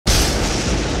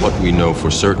What we know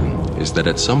for certain is that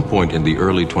at some point in the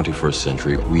early 21st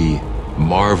century, we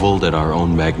marveled at our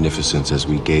own magnificence as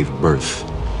we gave birth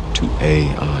to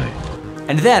AI.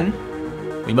 And then,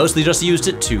 we mostly just used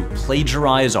it to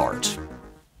plagiarize art.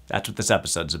 That's what this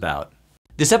episode's about.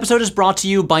 This episode is brought to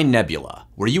you by Nebula,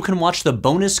 where you can watch the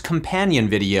bonus companion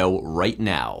video right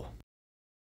now.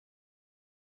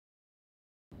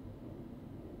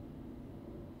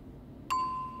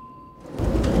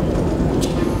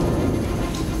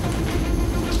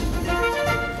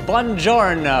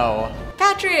 Buongiorno.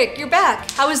 Patrick, you're back.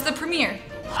 How was the premiere?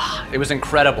 It was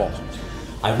incredible.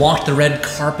 I walked the red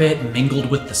carpet,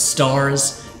 mingled with the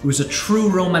stars. It was a true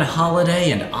Roman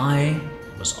holiday, and I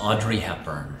was Audrey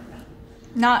Hepburn.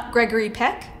 Not Gregory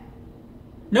Peck?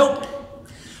 Nope.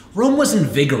 Rome was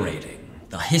invigorating.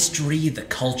 The history, the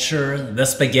culture, the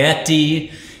spaghetti,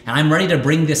 and I'm ready to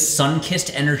bring this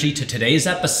sun-kissed energy to today's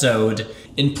episode,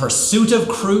 In Pursuit of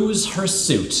Cruise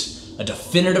Hirsute, a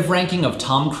definitive ranking of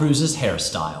Tom Cruise's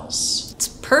hairstyles. It's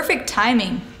perfect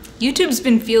timing. YouTube's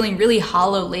been feeling really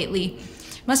hollow lately.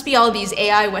 Must be all these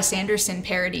AI Wes Anderson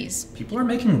parodies. People are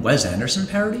making Wes Anderson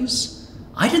parodies?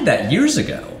 I did that years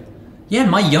ago. Yeah,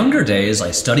 in my younger days, I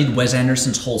studied Wes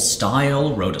Anderson's whole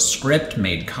style, wrote a script,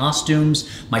 made costumes.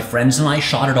 My friends and I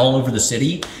shot it all over the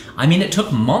city. I mean, it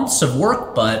took months of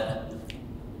work, but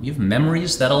we have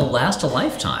memories that'll last a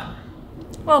lifetime.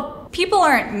 Well, people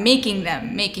aren't making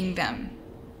them.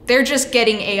 They're just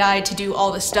getting AI to do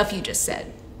all the stuff you just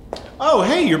said. Oh,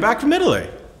 hey, you're back from Italy.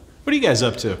 What are you guys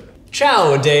up to?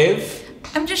 Ciao, Dave.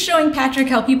 I'm just showing Patrick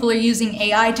how people are using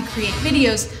AI to create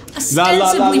videos,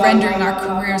 ostensibly rendering our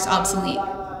careers obsolete.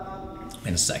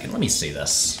 Wait a second, let me see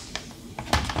this.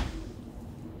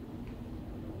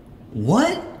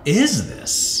 What is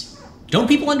this? Don't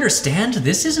people understand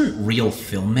this isn't real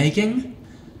filmmaking?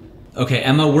 Okay,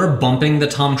 Emma, we're bumping the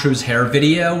Tom Cruise hair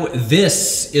video.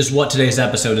 This is what today's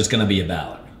episode is gonna be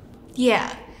about.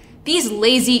 Yeah. These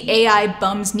lazy AI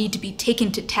bums need to be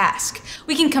taken to task.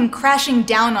 We can come crashing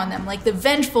down on them like the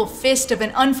vengeful fist of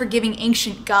an unforgiving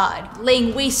ancient god,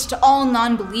 laying waste to all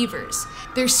non-believers.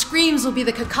 Their screams will be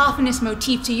the cacophonous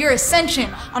motif to your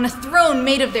ascension on a throne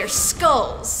made of their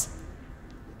skulls.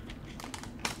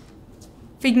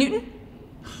 Fig Newton?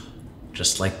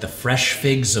 Just like the fresh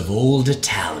figs of old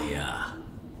Italia.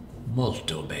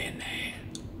 Molto bene.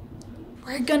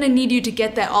 We're gonna need you to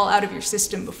get that all out of your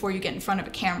system before you get in front of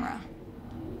a camera.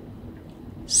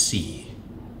 See.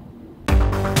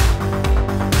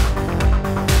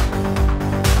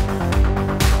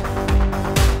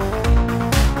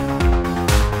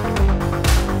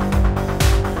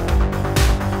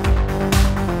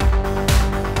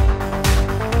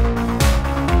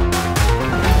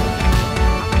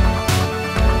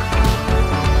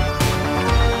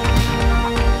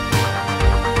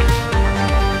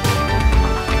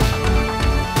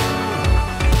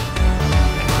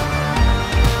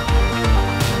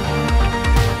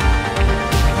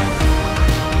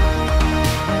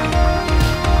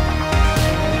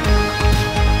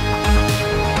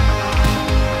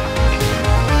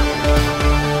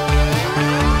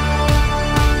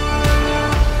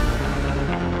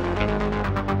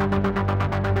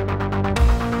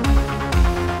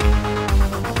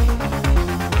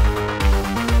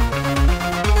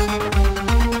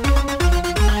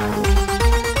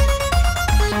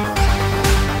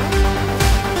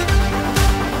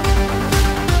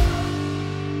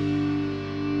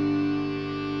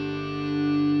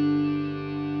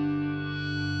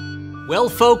 Well,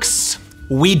 folks,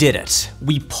 we did it.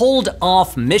 We pulled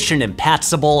off Mission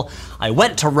Impossible. I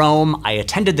went to Rome, I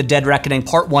attended the Dead Reckoning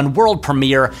Part 1 world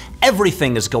premiere,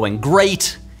 everything is going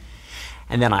great.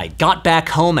 And then I got back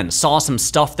home and saw some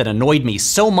stuff that annoyed me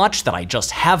so much that I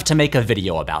just have to make a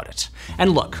video about it.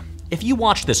 And look, if you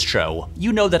watch this show,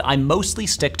 you know that I mostly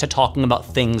stick to talking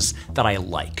about things that I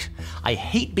like. I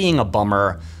hate being a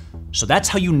bummer, so that's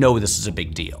how you know this is a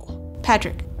big deal.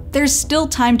 Patrick, there's still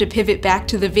time to pivot back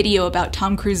to the video about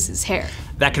Tom Cruise's hair.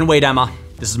 That can wait, Emma.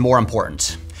 This is more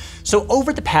important. So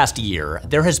over the past year,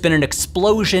 there has been an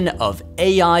explosion of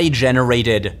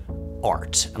AI-generated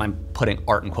art, and I'm putting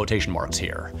art in quotation marks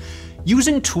here.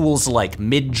 Using tools like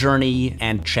Midjourney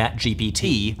and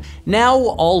ChatGPT, now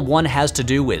all one has to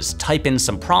do is type in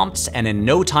some prompts, and in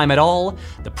no time at all,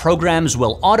 the programs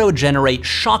will auto-generate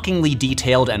shockingly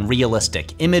detailed and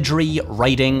realistic imagery,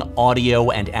 writing,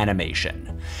 audio, and animation.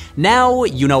 Now,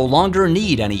 you no longer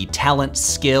need any talent,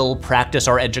 skill, practice,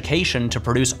 or education to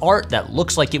produce art that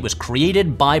looks like it was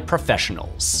created by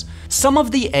professionals. Some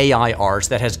of the AI art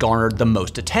that has garnered the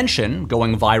most attention,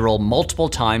 going viral multiple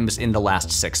times in the last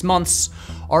 6 months,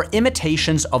 are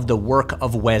imitations of the work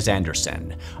of Wes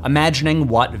Anderson, imagining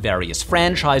what various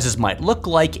franchises might look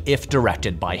like if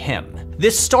directed by him.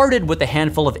 This started with a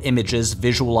handful of images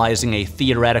visualizing a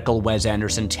theoretical Wes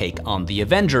Anderson take on the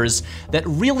Avengers that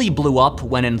really blew up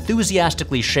when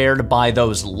enthusiastically shared by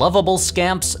those lovable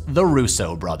scamps, the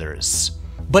Russo brothers.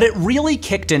 But it really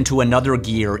kicked into another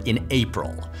gear in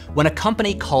April, when a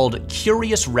company called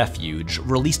Curious Refuge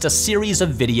released a series of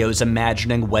videos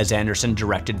imagining Wes Anderson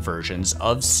directed versions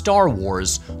of Star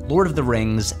Wars, Lord of the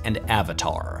Rings, and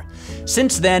Avatar.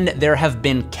 Since then, there have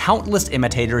been countless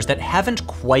imitators that haven't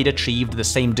quite achieved the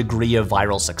same degree of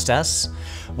viral success.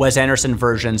 Wes Anderson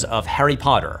versions of Harry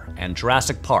Potter, and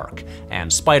Jurassic Park,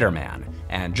 and Spider-Man,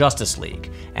 and Justice League,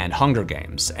 and Hunger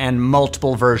Games, and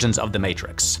multiple versions of The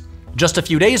Matrix. Just a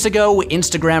few days ago,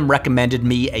 Instagram recommended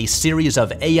me a series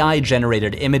of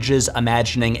AI-generated images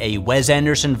imagining a Wes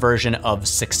Anderson version of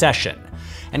Succession.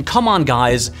 And come on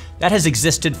guys, that has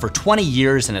existed for 20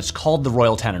 years and it's called the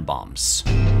Royal Tenenbaums.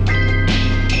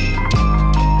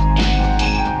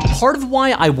 Part of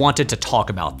why I wanted to talk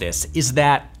about this is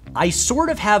that I sort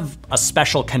of have a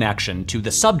special connection to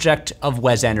the subject of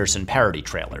Wes Anderson parody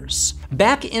trailers.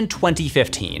 Back in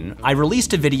 2015, I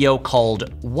released a video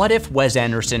called What If Wes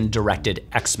Anderson Directed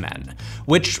X-Men,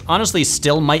 which honestly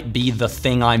still might be the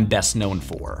thing I'm best known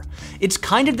for. It's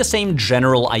kind of the same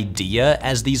general idea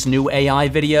as these new AI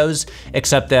videos,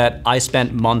 except that I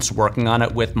spent months working on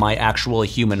it with my actual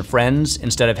human friends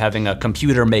instead of having a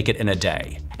computer make it in a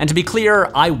day. And to be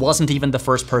clear, I wasn't even the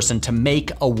first person to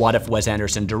make a What If Wes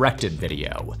Anderson Directed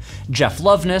video. Jeff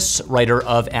Loveness, writer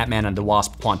of Ant-Man and the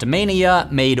Wasp: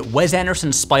 Quantumania, made Wes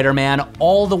Anderson's Spider-Man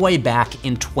all the way back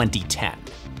in 2010.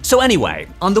 So anyway,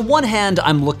 on the one hand,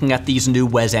 I'm looking at these new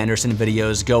Wes Anderson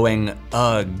videos going,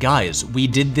 guys, we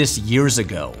did this years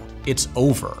ago. It's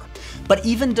over. But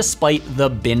even despite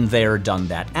the been there, done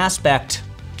that aspect,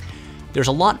 there's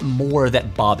a lot more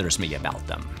that bothers me about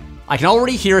them. I can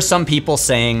already hear some people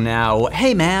saying now,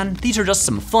 hey man, these are just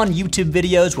some fun YouTube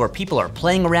videos where people are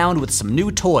playing around with some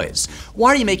new toys.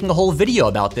 Why are you making a whole video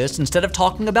about this instead of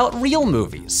talking about real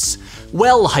movies?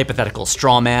 Well, hypothetical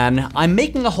straw man, I'm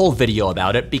making a whole video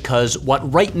about it because what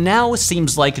right now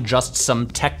seems like just some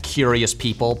tech-curious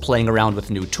people playing around with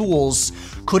new tools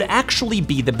could actually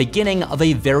be the beginning of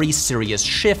a very serious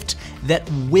shift that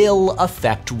will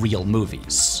affect real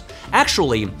movies.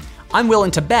 Actually, I'm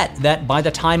willing to bet that by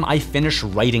the time I finish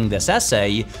writing this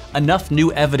essay, enough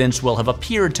new evidence will have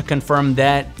appeared to confirm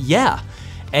that, yeah,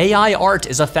 AI art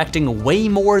is affecting way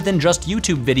more than just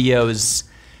YouTube videos,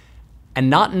 and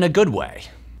not in a good way.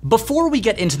 Before we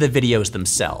get into the videos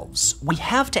themselves, we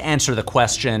have to answer the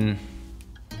question,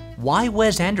 why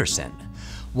Wes Anderson?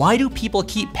 Why do people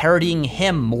keep parodying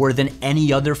him more than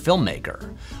any other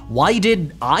filmmaker? Why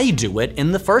did I do it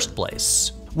in the first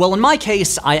place? Well, in my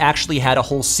case, I actually had a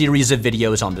whole series of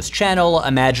videos on this channel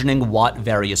imagining what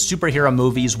various superhero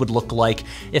movies would look like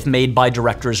if made by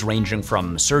directors ranging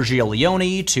from Sergio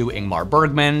Leone to Ingmar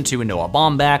Bergman to Noah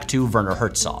Baumbach to Werner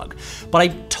Herzog. But I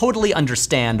totally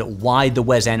understand why the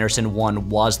Wes Anderson one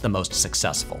was the most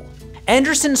successful.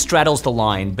 Anderson straddles the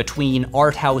line between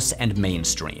art house and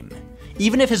mainstream.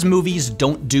 Even if his movies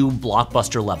don't do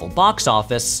blockbuster-level box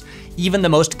office, even the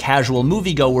most casual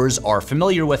moviegoers are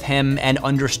familiar with him and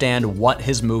understand what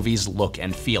his movies look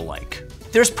and feel like.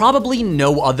 There's probably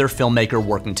no other filmmaker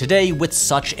working today with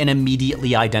such an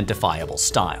immediately identifiable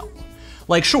style.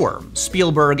 Like sure,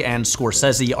 Spielberg and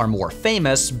Scorsese are more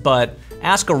famous, but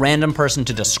ask a random person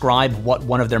to describe what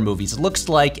one of their movies looks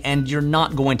like and you're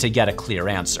not going to get a clear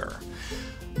answer.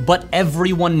 But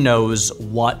everyone knows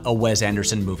what a Wes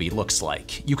Anderson movie looks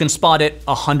like. You can spot it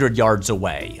 100 yards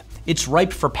away. It's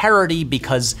ripe for parody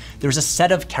because there's a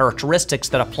set of characteristics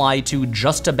that apply to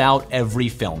just about every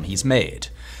film he's made.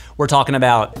 We're talking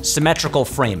about symmetrical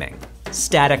framing,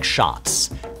 static shots,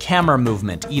 camera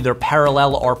movement either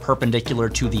parallel or perpendicular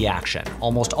to the action,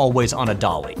 almost always on a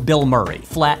dolly. Bill Murray,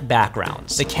 flat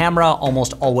backgrounds, the camera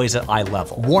almost always at eye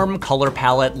level, warm color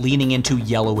palette leaning into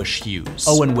yellowish hues.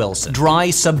 Owen Wilson,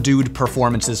 dry, subdued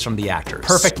performances from the actors,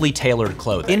 perfectly tailored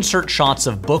clothing, insert shots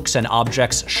of books and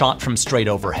objects shot from straight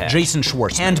overhead. Jason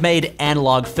Schwartzman, handmade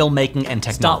analog filmmaking and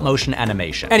stop motion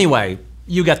animation. Anyway,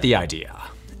 you get the idea.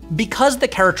 Because the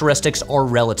characteristics are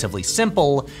relatively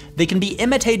simple, they can be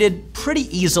imitated pretty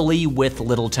easily with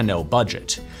little to no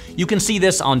budget. You can see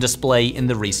this on display in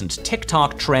the recent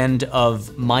TikTok trend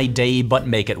of My Day But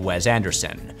Make It Wes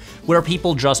Anderson, where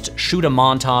people just shoot a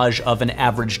montage of an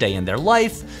average day in their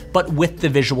life, but with the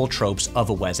visual tropes of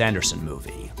a Wes Anderson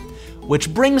movie.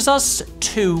 Which brings us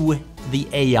to the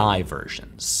AI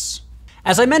versions.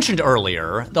 As I mentioned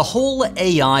earlier, the whole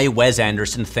AI Wes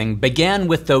Anderson thing began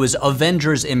with those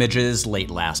Avengers images late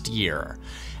last year.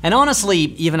 And honestly,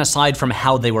 even aside from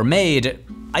how they were made,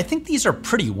 I think these are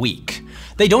pretty weak.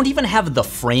 They don't even have the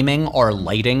framing or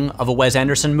lighting of a Wes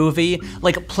Anderson movie.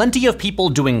 Like, plenty of people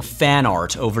doing fan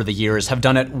art over the years have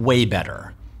done it way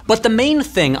better. But the main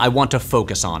thing I want to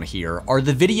focus on here are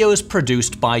the videos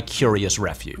produced by Curious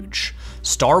Refuge.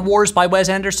 Star Wars by Wes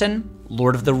Anderson,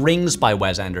 Lord of the Rings by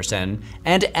Wes Anderson,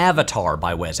 and Avatar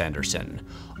by Wes Anderson.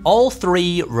 All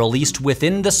three released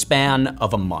within the span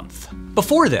of a month.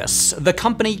 Before this, the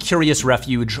company Curious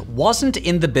Refuge wasn't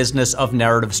in the business of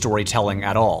narrative storytelling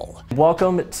at all.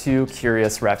 Welcome to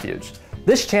Curious Refuge.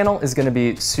 This channel is going to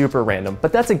be super random,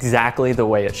 but that's exactly the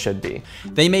way it should be.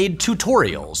 They made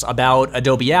tutorials about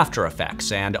Adobe After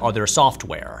Effects and other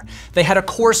software. They had a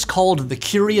course called The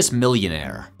Curious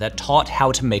Millionaire that taught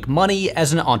how to make money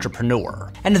as an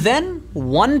entrepreneur. And then,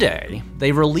 one day,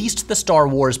 they released the Star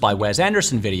Wars by Wes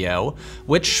Anderson video,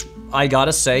 which, I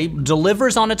gotta say,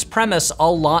 delivers on its premise a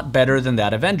lot better than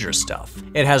that Avengers stuff.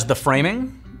 It has the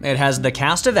framing, it has the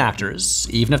cast of actors,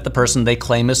 even if the person they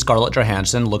claim is Scarlett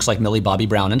Johansson looks like Millie Bobby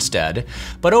Brown instead.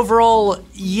 But overall,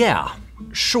 yeah,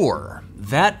 sure,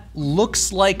 that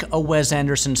looks like a Wes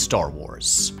Anderson Star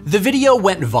Wars. The video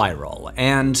went viral,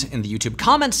 and in the YouTube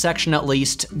comments section at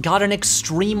least, got an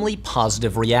extremely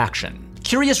positive reaction.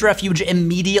 Curious Refuge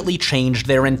immediately changed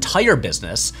their entire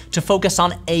business to focus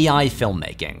on AI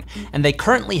filmmaking, and they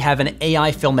currently have an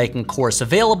AI filmmaking course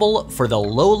available for the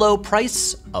low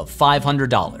price of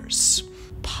 $500.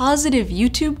 Positive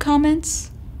YouTube comments?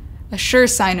 A sure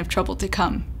sign of trouble to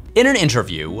come. In an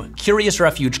interview, Curious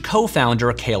Refuge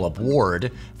co-founder Caleb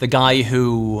Ward, the guy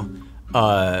who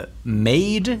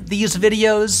made these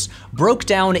videos, broke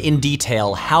down in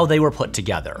detail how they were put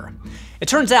together. It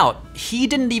turns out, he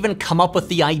didn't even come up with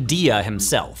the idea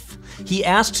himself. He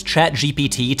asked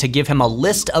ChatGPT to give him a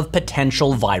list of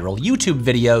potential viral YouTube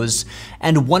videos,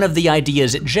 and one of the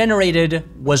ideas it generated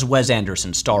was Wes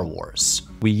Anderson's Star Wars.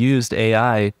 We used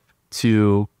AI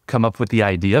to come up with the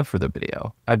idea for the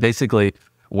video. I basically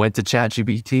went to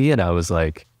ChatGPT and I was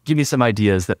like, give me some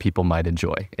ideas that people might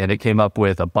enjoy. And it came up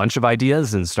with a bunch of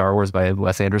ideas, and Star Wars by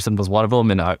Wes Anderson was one of them.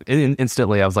 And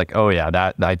instantly I was like, oh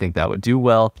yeah, I think that would do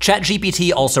well.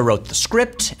 ChatGPT also wrote the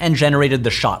script and generated the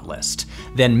shot list.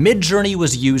 Then Midjourney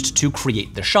was used to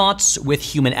create the shots, with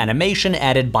human animation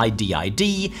added by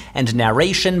DID and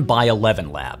narration by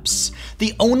 11 Labs.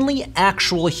 The only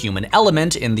actual human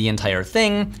element in the entire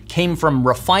thing came from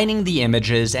refining the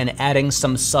images and adding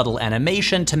some subtle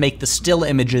animation to make the still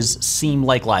images seem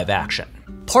like live action.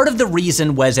 Part of the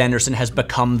reason Wes Anderson has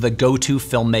become the go-to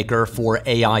filmmaker for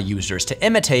AI users to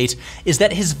imitate is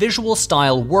that his visual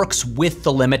style works with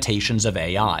the limitations of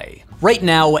AI. Right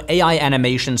now, AI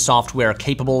animation software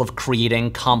capable of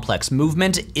creating complex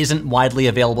movement isn't widely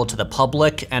available to the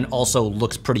public and also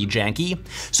looks pretty janky,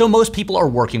 so most people are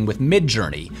working with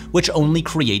Midjourney, which only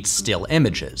creates still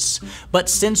images. But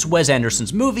since Wes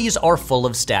Anderson's movies are full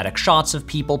of static shots of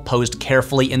people posed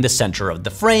carefully in the center of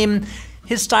the frame,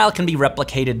 his style can be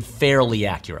replicated fairly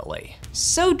accurately.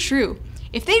 So true.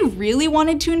 If they really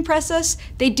wanted to impress us,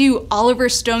 they'd do Oliver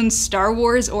Stone's Star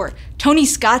Wars or Tony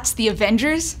Scott's The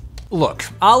Avengers. Look,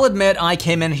 I'll admit I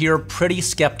came in here pretty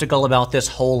skeptical about this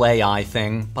whole AI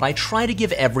thing, but I try to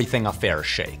give everything a fair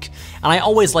shake. And I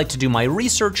always like to do my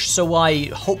research so I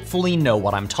hopefully know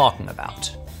what I'm talking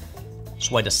about.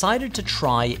 So I decided to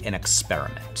try an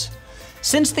experiment.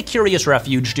 Since the Curious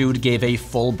Refuge dude gave a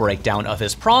full breakdown of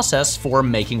his process for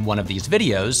making one of these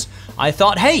videos, I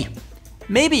thought, hey,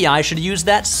 maybe I should use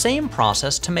that same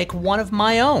process to make one of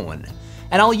my own.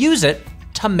 And I'll use it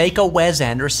to make a Wes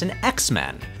Anderson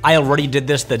X-Men. I already did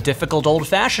this the difficult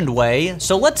old-fashioned way,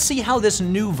 so let's see how this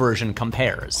new version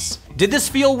compares. Did this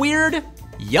feel weird?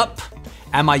 Yup.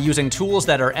 Am I using tools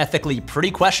that are ethically pretty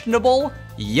questionable?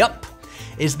 Yup.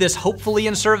 Is this hopefully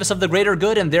in service of the greater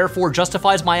good and therefore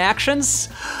justifies my actions?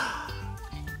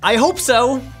 I hope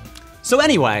so. So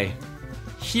anyway,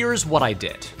 here's what I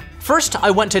did. First,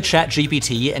 I went to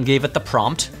ChatGPT and gave it the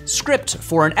prompt, script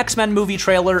for an X-Men movie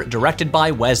trailer directed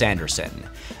by Wes Anderson.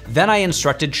 Then I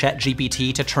instructed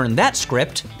ChatGPT to turn that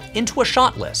script into a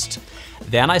shot list.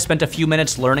 Then I spent a few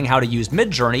minutes learning how to use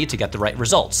Midjourney to get the right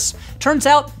results. Turns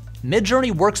out,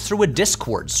 Midjourney works through a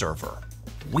Discord server.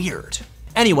 Weird.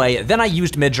 Anyway, then I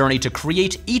used Midjourney to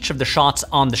create each of the shots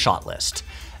on the shot list.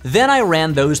 Then I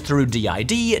ran those through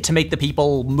DID to make the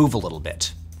people move a little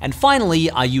bit. And finally,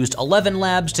 I used 11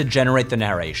 Labs to generate the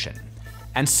narration.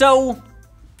 And so,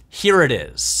 here it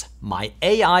is, my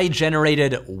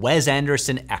AI-generated Wes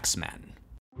Anderson X-Men.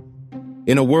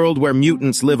 In a world where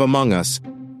mutants live among us,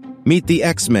 meet the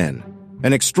X-Men,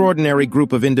 an extraordinary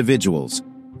group of individuals,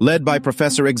 led by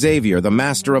Professor Xavier, the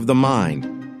master of the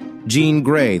mind, Jean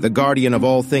Grey, the guardian of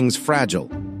all things fragile,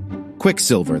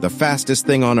 Quicksilver, the fastest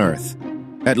thing on Earth,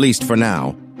 at least for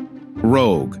now,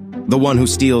 Rogue, the one who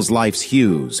steals life's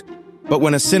hues, but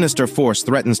when a sinister force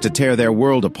threatens to tear their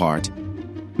world apart,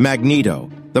 Magneto,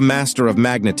 the master of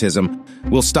magnetism,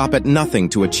 will stop at nothing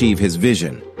to achieve his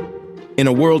vision. In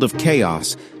a world of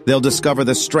chaos, they'll discover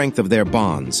the strength of their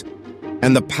bonds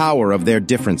and the power of their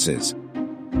differences.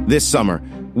 This summer,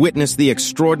 witness the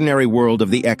extraordinary world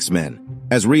of the X-Men,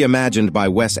 as reimagined by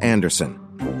Wes Anderson.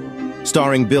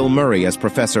 Starring Bill Murray as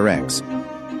Professor X,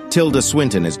 Tilda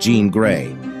Swinton as Jean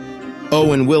Grey,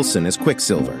 Owen Wilson as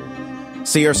Quicksilver,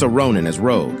 Saoirse Ronan as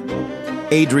Rogue,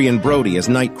 Adrian Brody as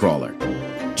Nightcrawler,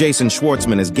 Jason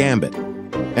Schwartzman as Gambit,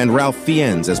 and Ralph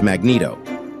Fiennes as Magneto.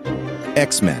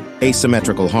 X-Men: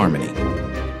 Asymmetrical Harmony.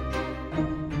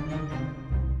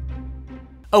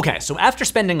 Okay, so after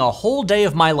spending a whole day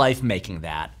of my life making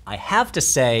that, I have to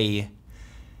say,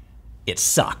 it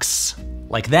sucks.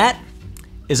 Like, that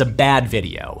is a bad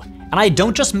video. And I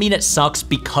don't just mean it sucks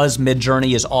because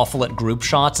Midjourney is awful at group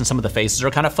shots and some of the faces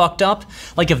are kind of fucked up.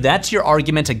 Like, if that's your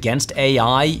argument against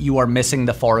AI, you are missing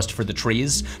the forest for the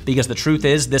trees, because the truth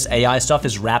is this AI stuff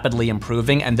is rapidly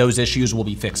improving and those issues will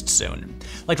be fixed soon.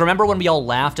 Like, remember when we all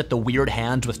laughed at the weird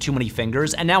hands with too many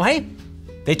fingers, and now, hey,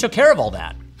 they took care of all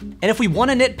that. And if we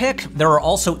want to nitpick, there are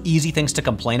also easy things to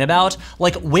complain about,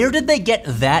 like where did they get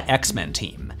that X-Men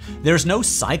team? There's no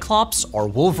Cyclops or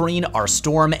Wolverine or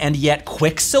Storm, and yet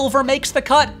Quicksilver makes the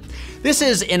cut? This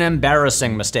is an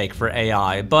embarrassing mistake for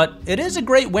AI, but it is a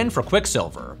great win for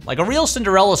Quicksilver. Like a real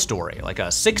Cinderella story, like a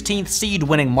 16th seed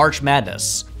winning March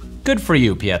Madness. Good for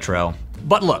you, Pietro.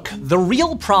 But look, the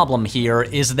real problem here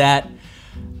is that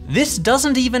this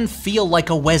doesn't even feel like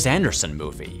a Wes Anderson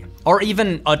movie, or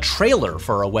even a trailer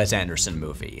for a Wes Anderson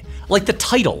movie. Like the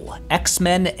title,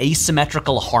 X-Men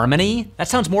Asymmetrical Harmony, that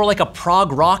sounds more like a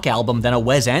prog rock album than a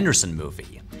Wes Anderson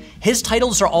movie. His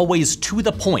titles are always to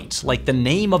the point, like the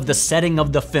name of the setting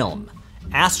of the film.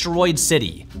 Asteroid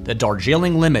City, The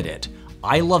Darjeeling Limited,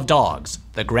 I Love Dogs,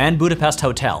 The Grand Budapest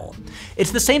Hotel.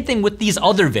 It's the same thing with these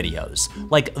other videos,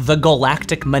 like The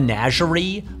Galactic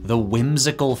Menagerie, The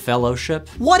Whimsical Fellowship.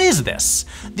 What is this?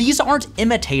 These aren't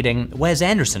imitating Wes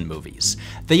Anderson movies.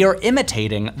 They are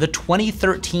imitating the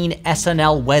 2013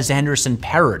 SNL Wes Anderson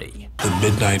parody. The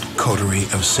Midnight Coterie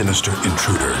of Sinister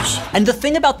Intruders. And the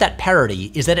thing about that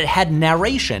parody is that it had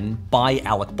narration by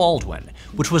Alec Baldwin,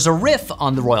 which was a riff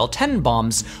on the Royal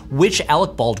Tenenbaums, which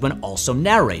Alec Baldwin also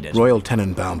narrated. Royal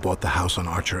Tenenbaum bought the house on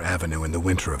Archer Avenue in the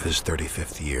winter of his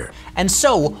 35th year. And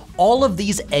so, all of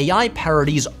these AI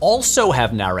parodies also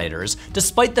have narrators,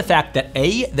 despite the fact that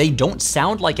A, they don't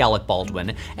sound like Alec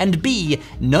Baldwin, and B,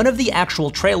 none of the actual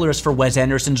trailers for Wes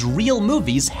Anderson's real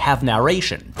movies have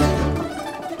narration.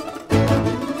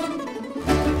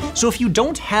 So if you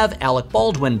don't have Alec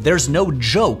Baldwin, there's no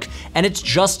joke, and it's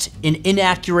just an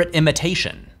inaccurate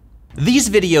imitation. These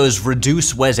videos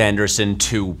reduce Wes Anderson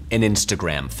to an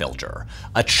Instagram filter,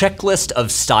 a checklist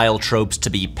of style tropes to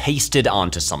be pasted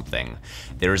onto something.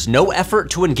 There's no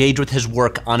effort to engage with his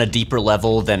work on a deeper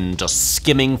level than just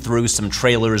skimming through some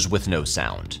trailers with no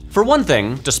sound. For one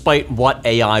thing, despite what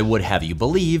AI would have you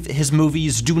believe, his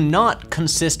movies do not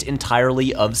consist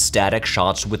entirely of static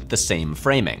shots with the same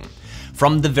framing.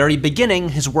 From the very beginning,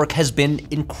 his work has been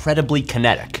incredibly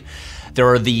kinetic. There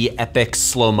are the epic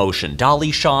slow-motion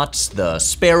dolly shots, the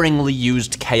sparingly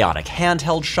used chaotic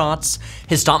handheld shots.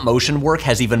 His stop-motion work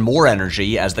has even more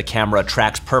energy as the camera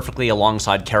tracks perfectly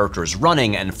alongside characters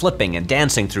running and flipping and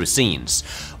dancing through scenes.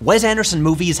 Wes Anderson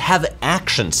movies have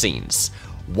action scenes.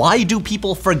 Why do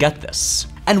people forget this?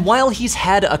 And while he's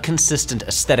had a consistent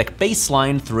aesthetic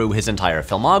baseline through his entire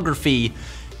filmography,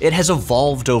 it has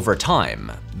evolved over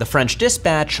time. The French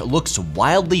Dispatch looks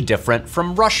wildly different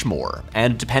from Rushmore,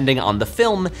 and depending on the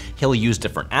film, he'll use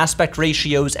different aspect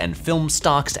ratios and film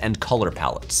stocks and color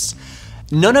palettes.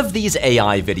 None of these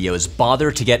AI videos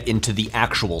bother to get into the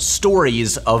actual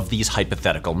stories of these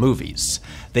hypothetical movies.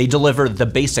 They deliver the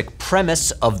basic premise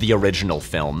of the original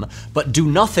film, but do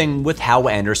nothing with how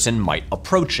Anderson might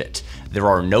approach it. There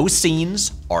are no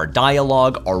scenes, or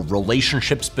dialogue, or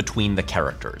relationships between the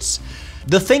characters.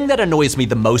 The thing that annoys me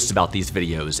the most about these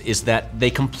videos is that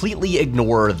they completely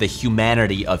ignore the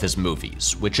humanity of his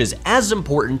movies, which is as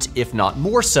important, if not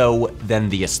more so, than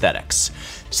the aesthetics.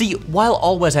 See, while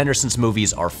all Wes Anderson's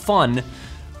movies are fun,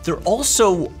 they're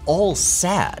also all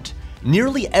sad.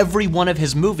 Nearly every one of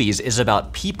his movies is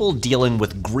about people dealing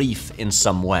with grief in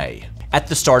some way. At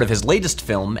the start of his latest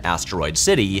film, Asteroid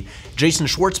City, Jason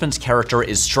Schwartzman's character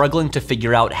is struggling to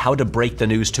figure out how to break the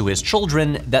news to his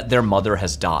children that their mother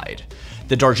has died.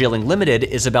 The Darjeeling Limited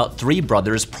is about three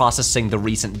brothers processing the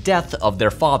recent death of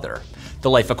their father. The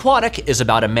Life Aquatic is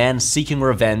about a man seeking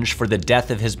revenge for the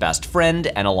death of his best friend,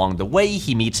 and along the way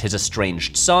he meets his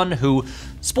estranged son who,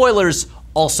 spoilers,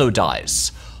 also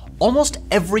dies. Almost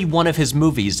every one of his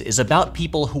movies is about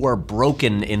people who are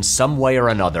broken in some way or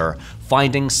another,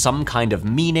 finding some kind of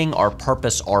meaning or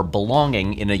purpose or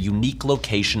belonging in a unique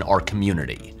location or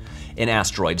community. In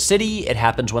Asteroid City, it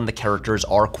happens when the characters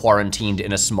are quarantined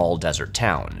in a small desert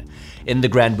town. In the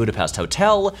Grand Budapest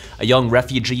Hotel, a young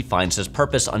refugee finds his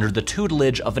purpose under the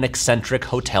tutelage of an eccentric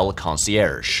hotel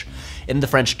concierge. In The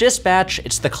French Dispatch,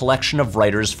 it's the collection of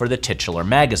writers for the titular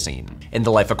magazine. In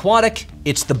The Life Aquatic,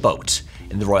 it's the boat.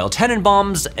 In The Royal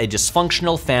Tenenbaums, a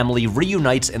dysfunctional family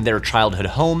reunites in their childhood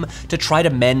home to try to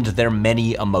mend their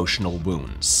many emotional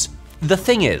wounds. The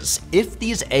thing is, if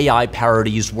these AI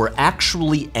parodies were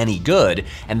actually any good,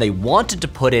 and they wanted to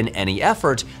put in any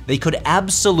effort, they could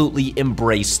absolutely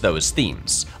embrace those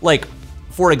themes. Like,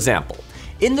 for example,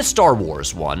 in the Star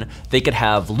Wars one, they could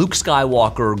have Luke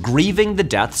Skywalker grieving the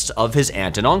deaths of his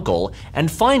aunt and uncle,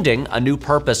 and finding a new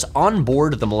purpose on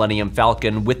board the Millennium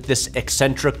Falcon with this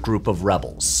eccentric group of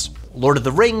rebels. Lord of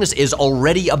the Rings is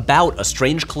already about a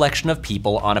strange collection of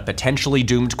people on a potentially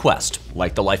doomed quest,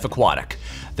 like The Life Aquatic.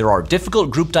 There are difficult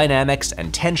group dynamics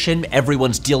and tension,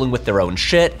 everyone's dealing with their own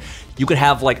shit. You could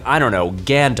have, like, I don't know,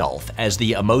 Gandalf as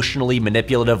the emotionally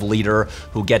manipulative leader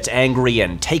who gets angry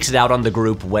and takes it out on the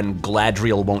group when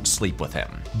Galadriel won't sleep with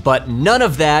him. But none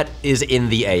of that is in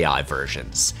the AI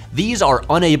versions. These are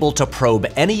unable to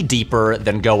probe any deeper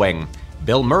than going,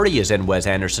 Bill Murray is in Wes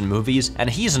Anderson movies and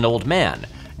he's an old man.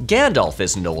 Gandalf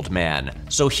is an old man,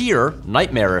 so here,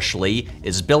 nightmarishly,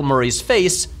 is Bill Murray's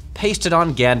face pasted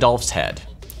on Gandalf's head.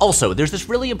 Also, there's this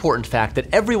really important fact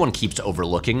that everyone keeps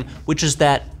overlooking, which is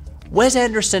that Wes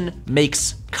Anderson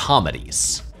makes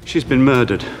comedies. She's been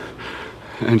murdered,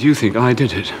 and you think I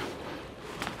did it.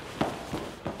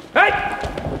 Hey!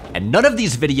 And none of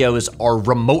these videos are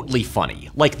remotely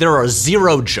funny. Like, there are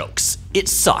zero jokes. It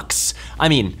sucks. I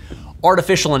mean,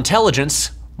 artificial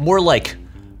intelligence, more like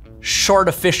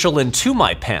shartificial into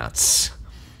my pants.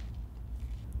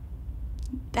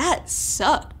 That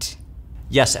sucked.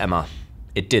 Yes, Emma,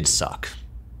 it did suck.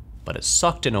 But it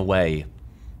sucked in a way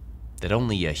that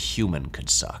only a human could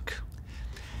suck.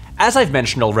 As I've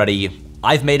mentioned already,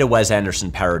 I've made a Wes Anderson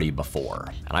parody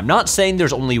before, and I'm not saying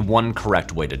there's only one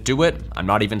correct way to do it. I'm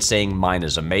not even saying mine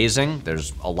is amazing.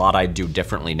 There's a lot I'd do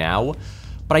differently now,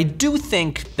 but I do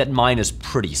think that mine is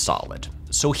pretty solid.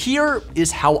 So here is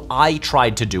how I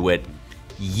tried to do it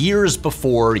years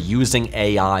before using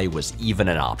AI was even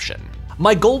an option.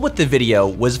 My goal with the video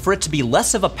was for it to be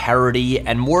less of a parody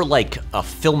and more like a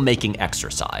filmmaking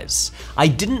exercise. I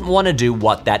didn't want to do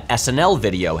what that SNL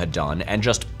video had done and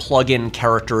just plug in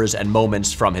characters and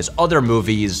moments from his other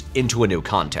movies into a new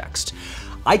context.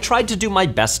 I tried to do my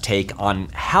best take on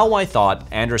how I thought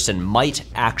Anderson might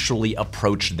actually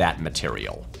approach that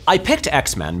material. I picked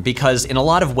X-Men because in a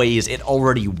lot of ways it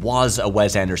already was a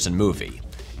Wes Anderson movie.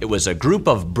 It was a group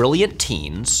of brilliant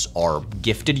teens, or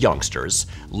gifted youngsters,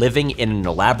 living in an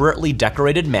elaborately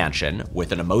decorated mansion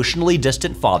with an emotionally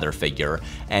distant father figure,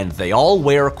 and they all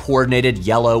wear coordinated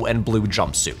yellow and blue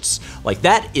jumpsuits. Like,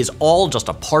 that is all just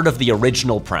a part of the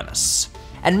original premise.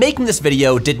 And making this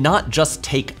video did not just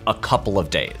take a couple of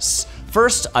days.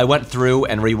 First, I went through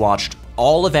and rewatched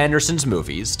all of Anderson's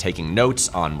movies, taking notes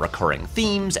on recurring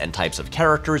themes and types of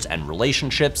characters and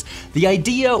relationships. The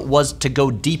idea was to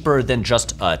go deeper than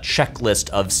just a checklist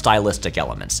of stylistic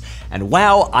elements. And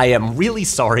wow, I am really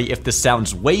sorry if this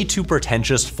sounds way too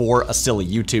pretentious for a silly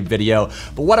YouTube video,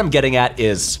 but what I'm getting at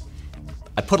is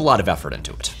I put a lot of effort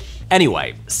into it.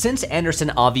 Anyway, since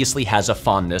Anderson obviously has a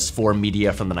fondness for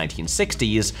media from the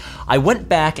 1960s, I went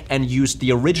back and used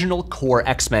the original core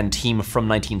X-Men team from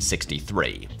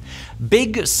 1963.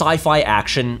 Big sci-fi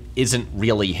action isn't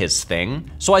really his thing,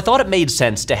 so I thought it made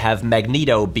sense to have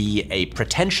Magneto be a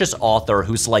pretentious author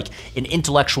who's like an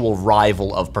intellectual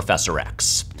rival of Professor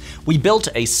X. We built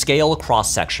a scale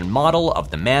cross-section model of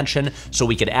the mansion so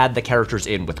we could add the characters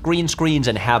in with green screens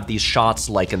and have these shots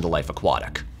like in The Life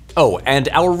Aquatic. Oh, and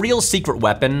our real secret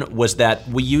weapon was that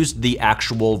we used the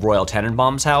actual Royal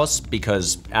Tenenbaums house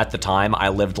because at the time I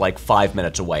lived like 5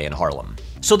 minutes away in Harlem.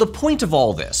 So the point of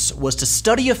all this was to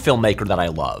study a filmmaker that I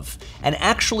love and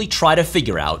actually try to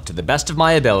figure out, to the best of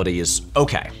my abilities,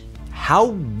 okay, how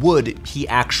would he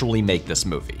actually make this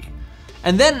movie?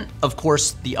 And then, of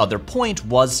course, the other point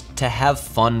was to have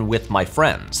fun with my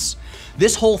friends.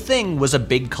 This whole thing was a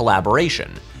big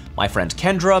collaboration. My friend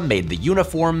Kendra made the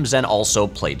uniforms and also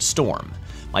played Storm.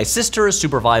 My sister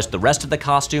supervised the rest of the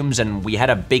costumes, and we had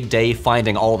a big day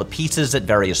finding all the pieces at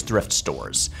various thrift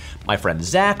stores. My friend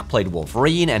Zach played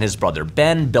Wolverine, and his brother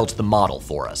Ben built the model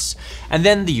for us. And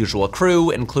then the usual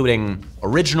crew, including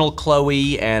original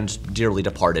Chloe and dearly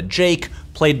departed Jake,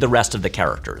 played the rest of the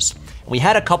characters. We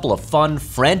had a couple of fun,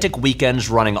 frantic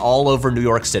weekends running all over New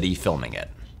York City filming it.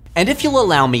 And if you'll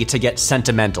allow me to get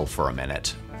sentimental for a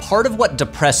minute, part of what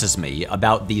depresses me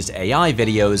about these AI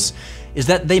videos is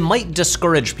that they might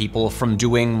discourage people from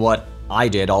doing what I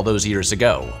did all those years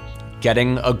ago,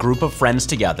 getting a group of friends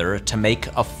together to make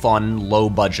a fun,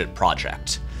 low-budget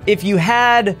project. If you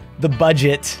had the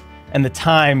budget and the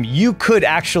time, you could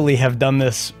actually have done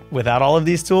this without all of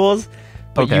these tools,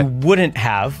 but you wouldn't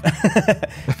have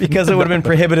because it would have been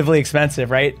prohibitively expensive,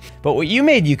 right? But what you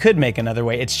made, you could make another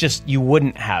way. It's just you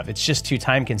wouldn't have. It's just too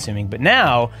time consuming. But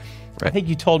now, I think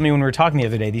you told me when we were talking the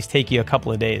other day, these take you a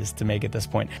couple of days to make at this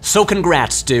point. So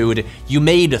congrats, dude. You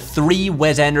made 3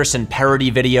 Wes Anderson parody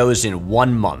videos in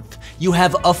 1 month. You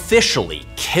have officially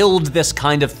killed this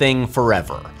kind of thing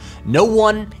forever. No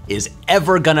one is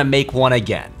ever gonna make one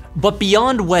again. But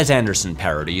beyond Wes Anderson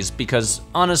parodies, because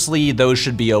honestly, those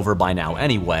should be over by now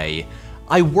anyway,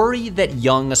 I worry that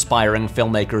young aspiring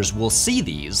filmmakers will see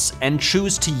these and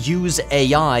choose to use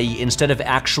AI instead of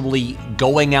actually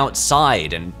going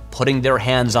outside and putting their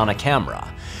hands on a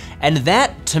camera. And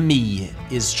that, to me,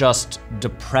 is just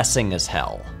depressing as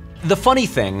hell. The funny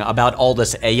thing about all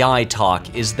this AI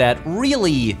talk is that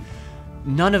really,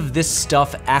 none of this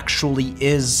stuff actually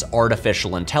is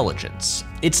artificial intelligence.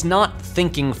 It's not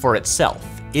thinking for itself.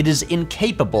 It is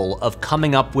incapable of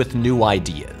coming up with new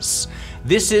ideas.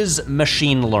 This is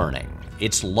machine learning.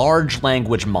 It's large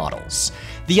language models.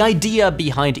 The idea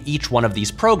behind each one of these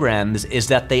programs is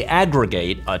that they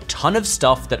aggregate a ton of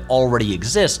stuff that already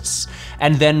exists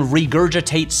and then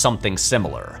regurgitate something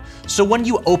similar. So when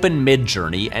you open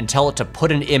Midjourney and tell it to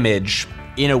put an image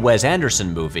in a Wes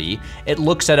Anderson movie, it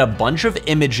looks at a bunch of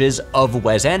images of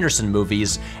Wes Anderson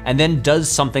movies and then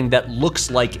does something that looks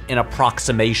like an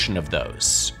approximation of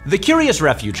those. The Curious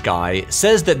Refuge guy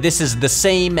says that this is the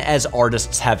same as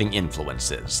artists having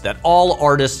influences, that all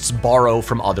artists borrow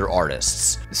from other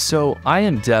artists. So I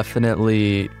am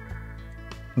definitely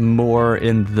more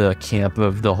in the camp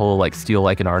of the whole like steal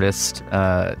like an artist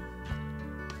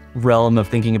realm of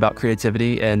thinking about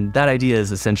creativity, and that idea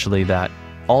is essentially that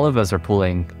all of us are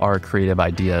pulling our creative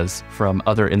ideas from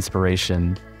other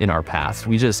inspiration in our past.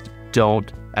 We just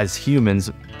don't, as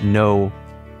humans, know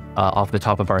off the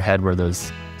top of our head where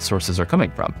those sources are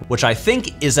coming from. Which I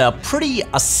think is a pretty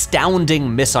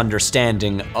astounding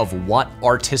misunderstanding of what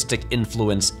artistic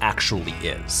influence actually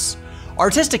is.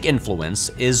 Artistic influence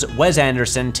is Wes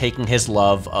Anderson taking his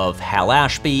love of Hal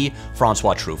Ashby,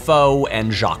 Francois Truffaut,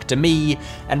 and Jacques Demy,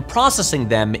 and processing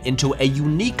them into a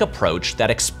unique approach that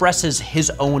expresses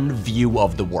his own view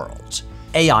of the world.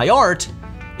 AI art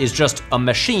is just a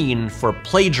machine for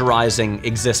plagiarizing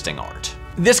existing art.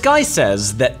 This guy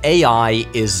says that AI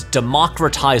is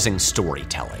democratizing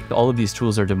storytelling. All of these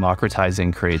tools are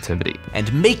democratizing creativity.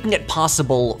 And making it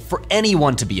possible for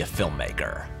anyone to be a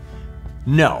filmmaker.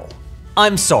 No.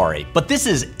 I'm sorry, but this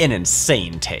is an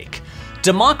insane take.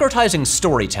 Democratizing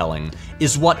storytelling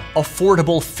is what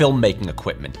affordable filmmaking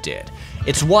equipment did.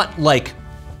 It's what, like,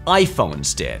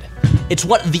 iPhones did. It's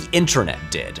what the internet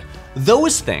did.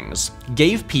 Those things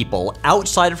gave people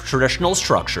outside of traditional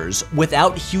structures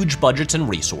without huge budgets and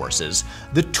resources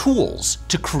the tools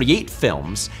to create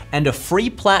films and a free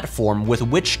platform with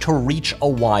which to reach a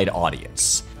wide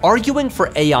audience. Arguing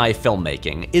for AI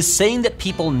filmmaking is saying that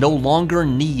people no longer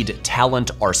need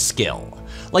talent or skill.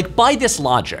 Like, by this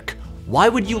logic, why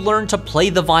would you learn to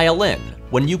play the violin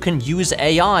when you can use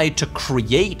AI to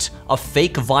create a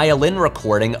fake violin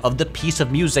recording of the piece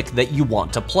of music that you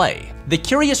want to play? The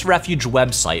Curious Refuge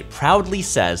website proudly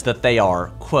says that they are,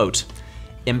 quote,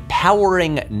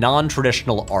 empowering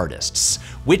non-traditional artists,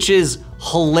 which is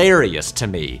hilarious to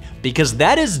me because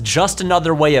that is just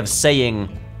another way of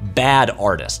saying bad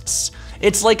artists.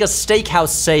 It's like a steakhouse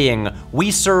saying, we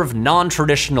serve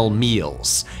non-traditional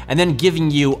meals, and then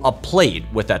giving you a plate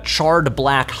with a charred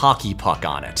black hockey puck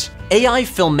on it. AI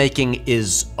filmmaking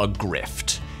is a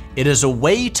grift. It is a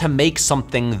way to make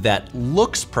something that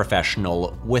looks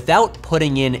professional without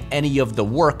putting in any of the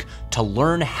work to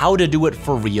learn how to do it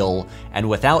for real and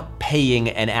without paying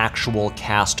an actual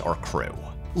cast or crew.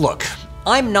 Look,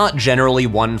 I'm not generally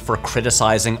one for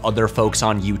criticizing other folks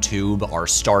on YouTube or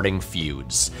starting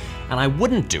feuds, and I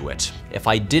wouldn't do it if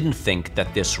I didn't think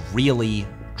that this really,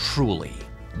 truly,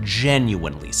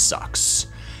 genuinely sucks.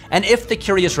 And if the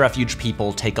Curious Refuge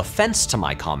people take offense to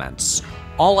my comments,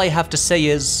 all I have to say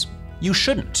is, you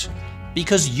shouldn't,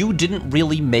 because you didn't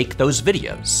really make those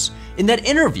videos. In that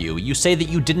interview, you say that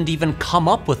you didn't even come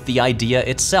up with the idea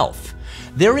itself.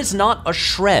 There is not a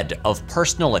shred of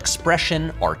personal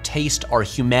expression or taste or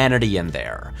humanity in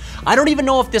there. I don't even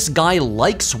know if this guy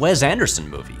likes Wes Anderson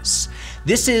movies.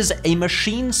 This is a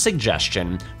machine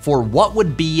suggestion for what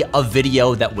would be a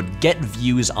video that would get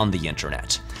views on the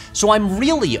internet. So I'm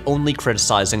really only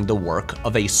criticizing the work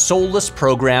of a soulless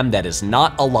program that is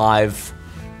not alive,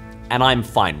 and I'm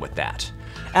fine with that.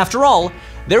 After all,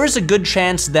 there is a good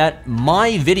chance that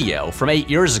my video from 8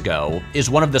 years ago is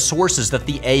one of the sources that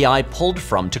the AI pulled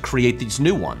from to create these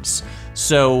new ones.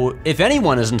 So if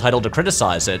anyone is entitled to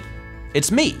criticize it,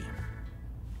 it's me.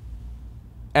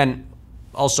 And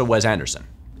also Wes Anderson.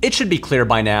 It should be clear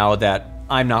by now that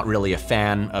I'm not really a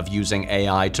fan of using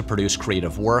AI to produce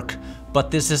creative work, but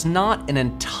this is not an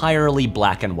entirely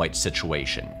black and white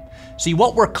situation. See,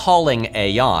 what we're calling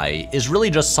AI is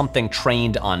really just something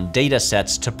trained on data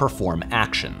sets to perform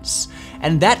actions.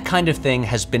 And that kind of thing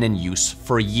has been in use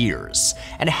for years,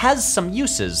 and has some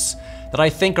uses that I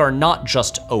think are not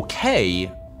just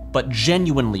okay, but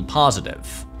genuinely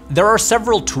positive. There are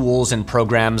several tools in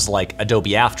programs like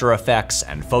Adobe After Effects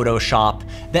and Photoshop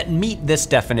that meet this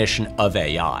definition of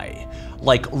AI.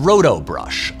 Like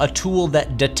RotoBrush, a tool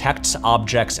that detects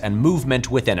objects and movement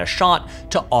within a shot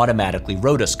to automatically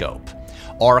rotoscope.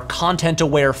 Or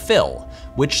Content-Aware Fill,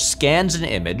 which scans an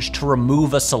image to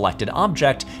remove a selected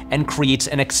object and creates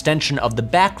an extension of the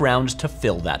background to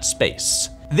fill that space.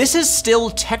 This is still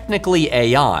technically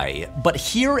AI, but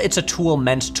here it's a tool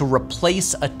meant to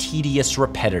replace a tedious,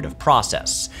 repetitive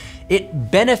process.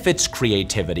 It benefits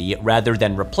creativity rather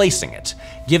than replacing it,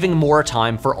 giving more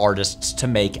time for artists to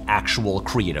make actual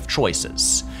creative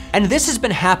choices. And this has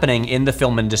been happening in the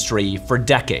film industry for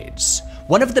decades.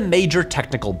 One of the major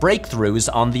technical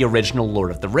breakthroughs on the original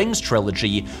Lord of the Rings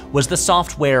trilogy was the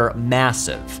software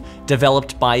Massive,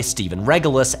 developed by Stephen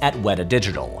Regalis at Weta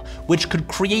Digital, which could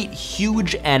create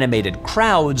huge animated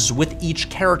crowds with each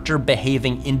character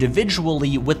behaving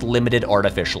individually with limited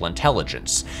artificial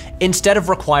intelligence, instead of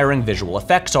requiring visual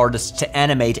effects artists to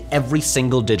animate every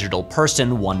single digital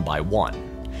person one by one.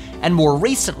 And more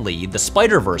recently, the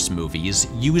Spider-Verse movies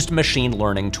used machine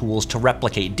learning tools to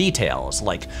replicate details,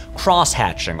 like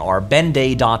cross-hatching or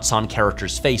Ben-Day dots on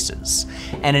characters' faces.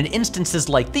 And in instances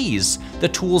like these, the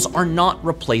tools are not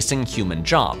replacing human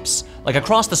jobs. Like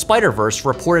Across the Spider-Verse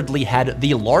reportedly had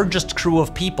the largest crew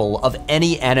of people of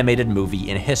any animated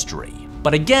movie in history.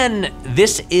 But again,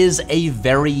 this is a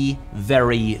very,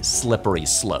 very slippery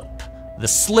slope. The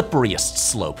slipperiest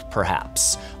slope,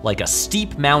 perhaps, like a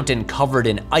steep mountain covered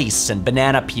in ice and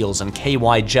banana peels and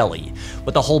KY jelly,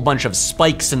 with a whole bunch of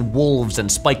spikes and wolves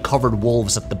and spike-covered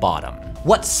wolves at the bottom.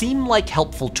 What seem like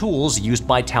helpful tools used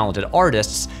by talented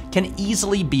artists can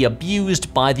easily be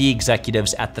abused by the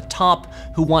executives at the top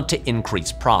who want to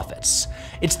increase profits.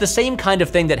 It's the same kind of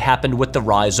thing that happened with the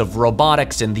rise of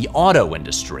robotics in the auto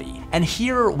industry. And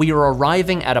here we are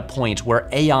arriving at a point where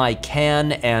AI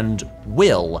can and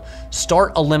will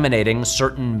start eliminating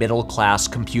certain middle-class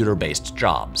computer-based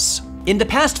jobs. In the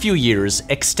past few years,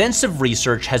 extensive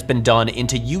research has been done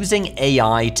into using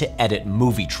AI to edit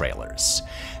movie trailers.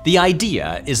 The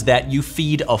idea is that you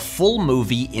feed a full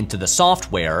movie into the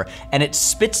software, and it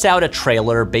spits out a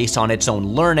trailer based on its own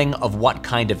learning of what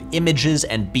kind of images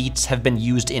and beats have been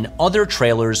used in other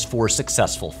trailers for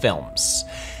successful films.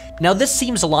 Now, this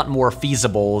seems a lot more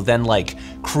feasible than like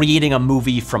creating a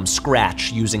movie from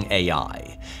scratch using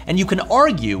AI. And you can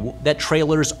argue that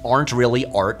trailers aren't really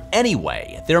art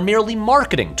anyway. They're merely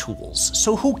marketing tools,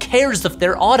 so who cares if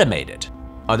they're automated?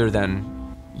 Other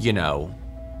than, you know,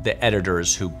 the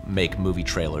editors who make movie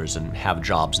trailers and have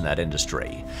jobs in that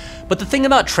industry. But the thing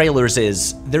about trailers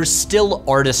is, there's still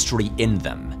artistry in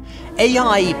them.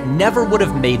 AI never would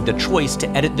have made the choice to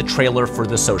edit the trailer for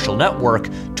The Social Network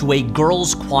to a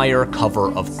girls' choir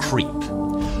cover of Creep,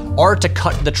 or to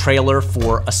cut the trailer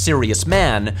for A Serious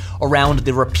Man around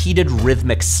the repeated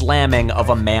rhythmic slamming of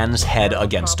a man's head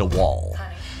against a wall.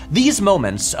 These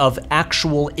moments of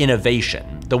actual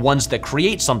innovation, the ones that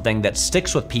create something that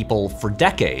sticks with people for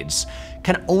decades,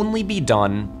 can only be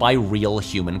done by real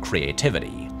human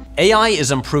creativity. AI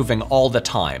is improving all the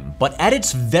time, but at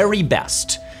its very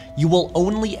best, you will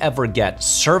only ever get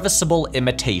serviceable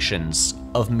imitations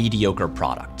of mediocre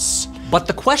products. But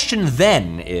the question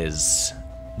then is,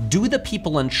 do the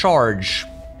people in charge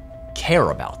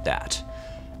care about that?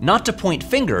 Not to point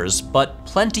fingers, but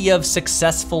plenty of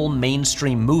successful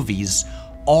mainstream movies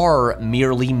are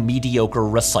merely mediocre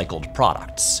recycled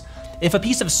products. If a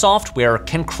piece of software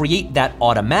can create that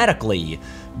automatically,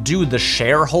 do the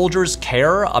shareholders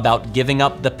care about giving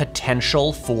up the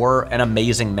potential for an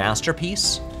amazing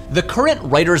masterpiece? The current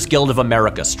Writers Guild of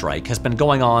America strike has been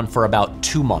going on for about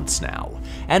 2 months now,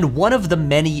 and one of the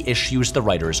many issues the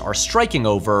writers are striking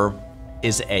over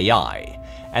is AI,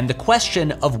 and the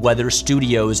question of whether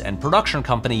studios and production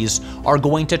companies are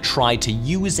going to try to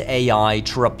use AI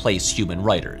to replace human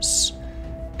writers.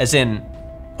 As in,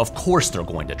 of course they're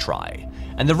going to try,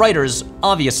 and the writers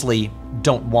obviously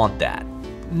don't want that.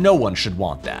 No one should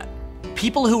want that.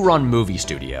 People who run movie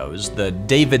studios, the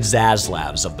David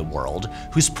Zaslavs of the world,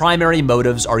 whose primary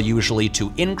motives are usually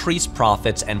to increase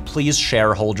profits and please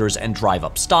shareholders and drive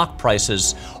up stock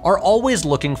prices, are always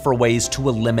looking for ways to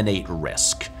eliminate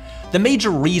risk. The major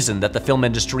reason that the film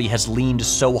industry has leaned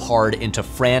so hard into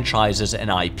franchises and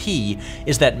IP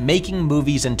is that making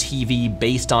movies and TV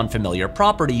based on familiar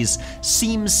properties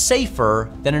seems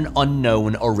safer than an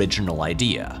unknown original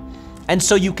idea. And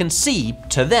so you can see,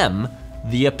 to them,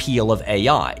 the appeal of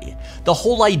AI. The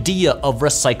whole idea of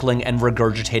recycling and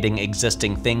regurgitating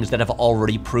existing things that have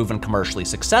already proven commercially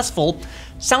successful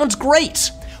sounds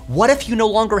great. What if you no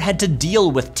longer had to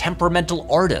deal with temperamental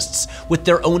artists with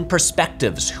their own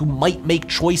perspectives who might make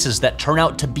choices that turn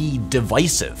out to be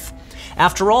divisive?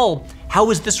 After all,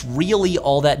 how is this really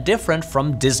all that different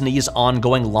from Disney's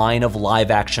ongoing line of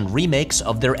live-action remakes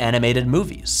of their animated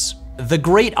movies? The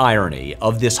great irony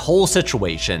of this whole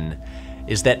situation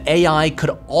is that AI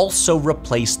could also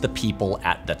replace the people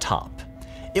at the top.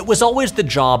 It was always the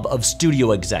job of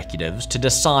studio executives to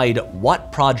decide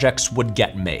what projects would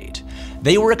get made.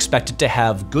 They were expected to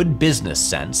have good business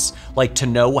sense, like to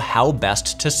know how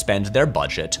best to spend their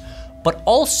budget, but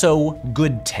also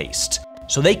good taste,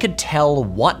 so they could tell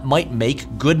what might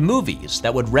make good movies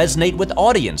that would resonate with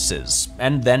audiences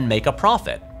and then make a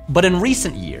profit. But in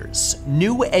recent years,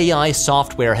 new AI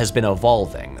software has been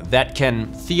evolving that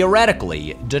can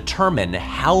theoretically determine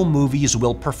how movies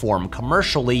will perform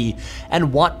commercially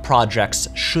and what projects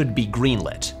should be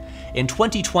greenlit. In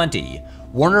 2020,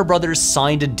 Warner Brothers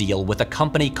signed a deal with a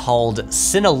company called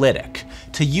Synalytic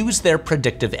to use their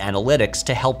predictive analytics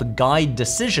to help guide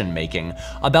decision-making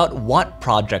about what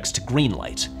projects to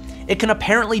greenlight. It can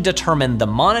apparently determine the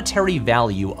monetary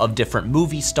value of different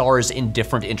movie stars in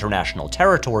different international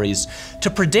territories to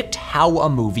predict how a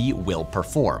movie will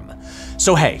perform.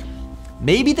 So hey,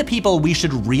 maybe the people we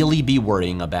should really be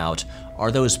worrying about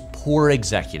are those poor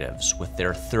executives with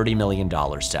their $30 million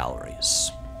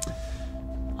salaries.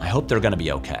 I hope they're gonna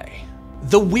be okay.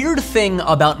 The weird thing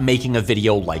about making a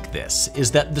video like this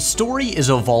is that the story is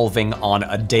evolving on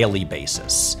a daily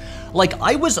basis. Like,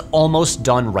 I was almost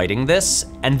done writing this,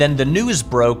 and then the news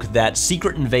broke that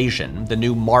Secret Invasion, the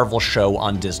new Marvel show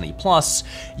on Disney+,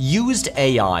 used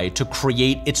AI to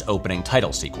create its opening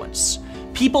title sequence.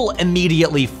 People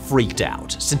immediately freaked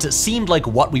out, since it seemed like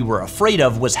what we were afraid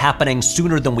of was happening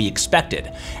sooner than we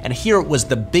expected, and here it was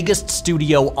the biggest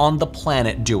studio on the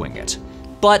planet doing it.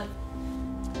 But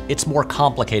it's more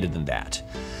complicated than that.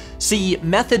 See,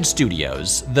 Method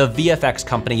Studios, the VFX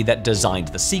company that designed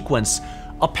the sequence,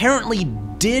 apparently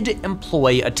did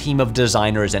employ a team of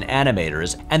designers and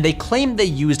animators, and they claimed they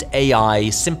used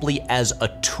AI simply as a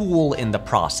tool in the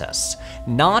process,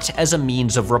 not as a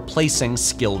means of replacing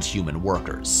skilled human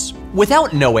workers.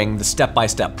 Without knowing the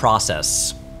step-by-step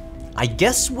process, I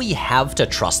guess we have to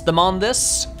trust them on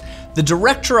this. The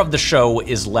director of the show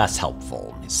is less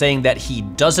helpful, saying that he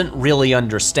doesn't really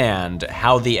understand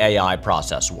how the AI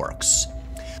process works.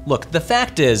 Look, the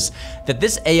fact is that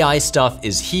this AI stuff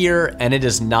is here and it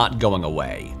is not going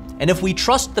away. And if we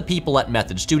trust the people at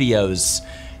Method Studios,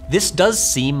 this does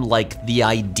seem like the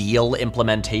ideal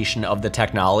implementation of the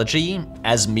technology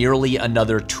as merely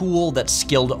another tool that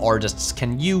skilled artists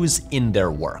can use in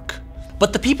their work.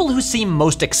 But the people who seem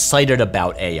most excited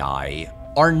about AI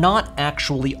are not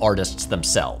actually artists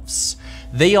themselves.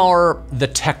 They are the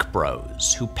tech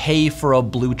bros who pay for a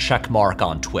blue check mark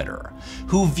on Twitter,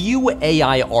 who view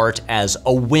AI art as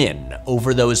a win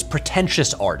over those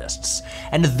pretentious artists,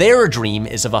 and their dream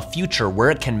is of a future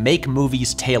where it can make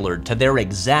movies tailored to their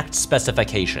exact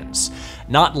specifications,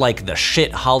 not like the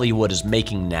shit Hollywood is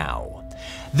making now.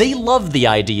 They love the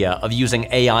idea of using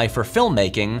AI for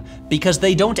filmmaking because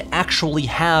they don't actually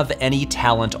have any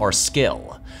talent or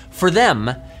skill. For them,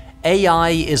 AI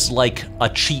is like a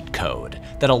cheat code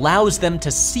that allows them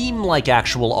to seem like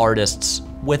actual artists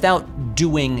without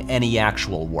doing any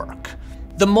actual work.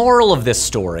 The moral of this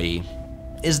story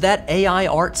is that AI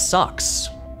art sucks.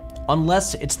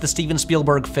 unless it's the Steven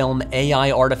Spielberg film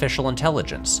AI Artificial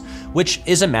Intelligence, which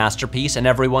is a masterpiece and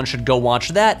everyone should go watch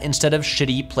that instead of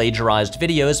shitty plagiarized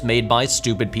videos made by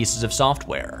stupid pieces of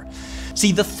software.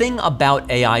 See, the thing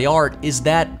about AI art is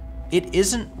that it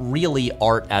isn't really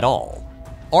art at all.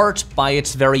 Art, by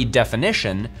its very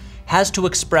definition, has to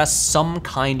express some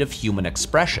kind of human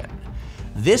expression.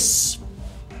 This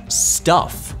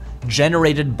stuff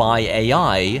generated by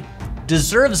AI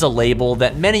deserves a label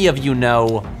that many of you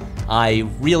know I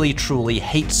really truly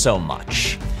hate so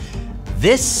much.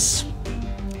 This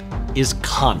is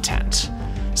content.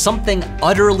 Something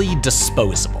utterly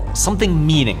disposable, something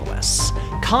meaningless.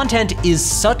 Content is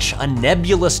such a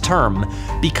nebulous term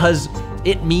because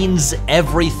it means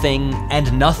everything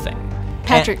and nothing.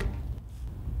 Patrick,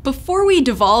 before we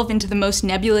devolve into the most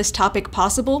nebulous topic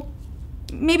possible,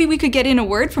 maybe we could get in a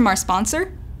word from our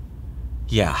sponsor?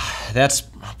 Yeah, that's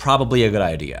probably a good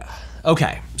idea.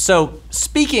 Okay, so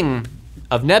speaking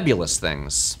of nebulous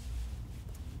things,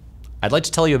 I'd like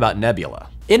to tell you about Nebula.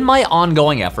 In my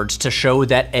ongoing efforts to show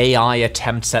that AI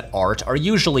attempts at art are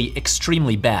usually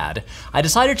extremely bad, I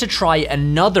decided to try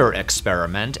another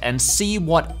experiment and see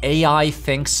what AI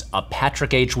thinks a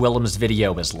Patrick H. Willems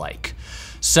video is like.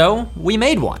 So we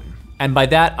made one. And by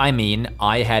that I mean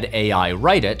I had AI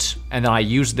write it, and then I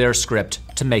used their script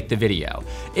to make the video.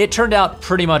 It turned out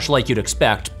pretty much like you'd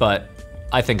expect, but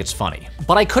I think it's funny.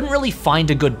 But I couldn't really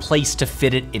find a good place to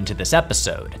fit it into this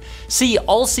episode. See,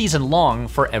 all season long,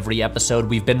 for every episode,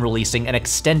 we've been releasing an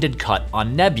extended cut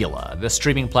on Nebula, the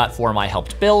streaming platform I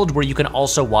helped build, where you can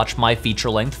also watch my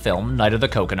feature-length film, Night of the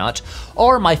Coconut,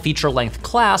 or my feature-length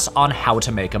class on how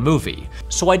to make a movie.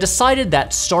 So I decided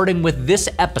that starting with this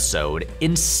episode,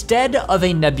 instead of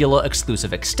a Nebula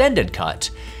exclusive extended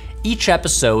cut, each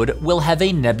episode will have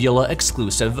a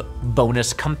Nebula-exclusive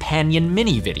bonus companion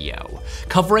mini video,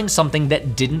 covering something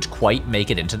that didn't quite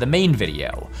make it into the main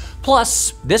video.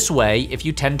 Plus, this way, if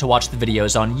you tend to watch the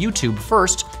videos on YouTube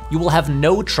first, you will have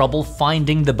no trouble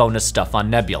finding the bonus stuff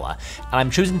on Nebula. And I'm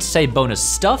choosing to say bonus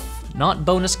stuff, not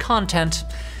bonus content,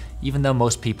 even though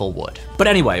most people would. But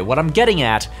anyway, what I'm getting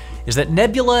at is that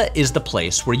Nebula is the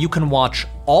place where you can watch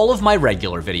all of my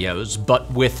regular videos,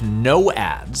 but with no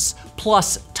ads,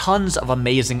 plus tons of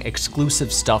amazing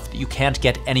exclusive stuff that you can't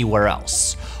get anywhere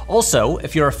else. Also,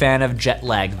 if you're a fan of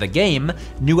Jetlag the Game,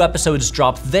 new episodes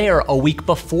drop there a week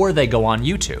before they go on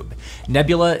YouTube.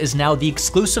 Nebula is now the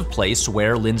exclusive place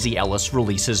where Lindsay Ellis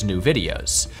releases new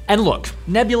videos. And look,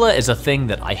 Nebula is a thing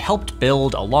that I helped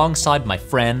build alongside my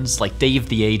friends like Dave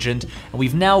the Agent, and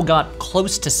we've now got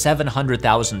close to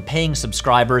 700,000 paying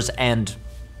subscribers, and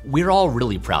we're all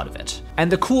really proud of it.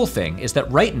 And the cool thing is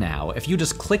that right now, if you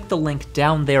just click the link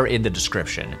down there in the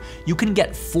description, you can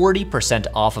get 40%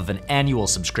 off of an annual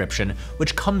subscription,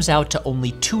 which comes out to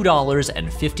only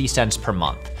 $2.50 per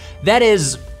month. That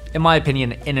is, in my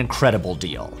opinion, an incredible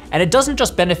deal. And it doesn't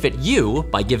just benefit you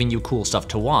by giving you cool stuff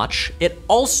to watch, it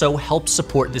also helps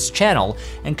support this channel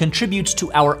and contributes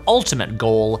to our ultimate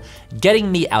goal,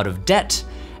 getting me out of debt,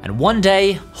 and one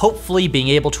day, hopefully being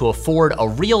able to afford a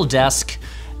real desk,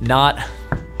 not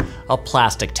a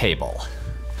plastic table.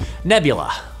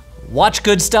 Nebula, watch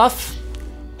good stuff,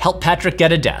 help Patrick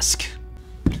get a desk.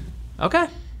 Okay,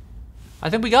 I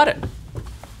think we got it.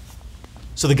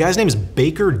 So the guy's name is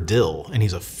Baker Dill, and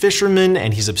he's a fisherman,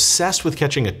 and he's obsessed with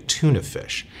catching a tuna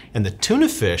fish. And the tuna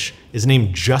fish is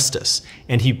named Justice,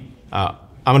 and I'm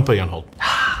gonna put you on hold.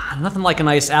 Nothing like a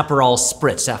nice Aperol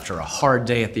spritz after a hard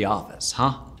day at the office,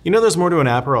 huh? You know there's more to an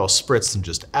Aperol spritz than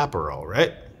just Aperol,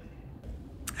 right?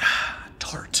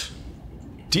 Tart.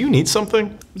 Do you need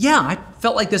something? Yeah, I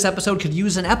felt like this episode could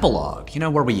use an epilogue, you know,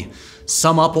 where we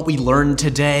sum up what we learned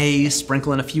today,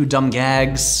 sprinkle in a few dumb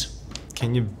gags.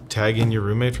 Can you tag in your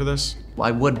roommate for this? Well,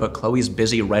 I would, but Chloe's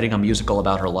busy writing a musical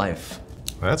about her life.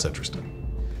 Well, that's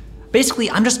interesting. Basically,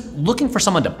 I'm just looking for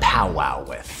someone to powwow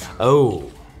with.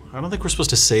 Oh, I don't think we're supposed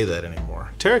to say that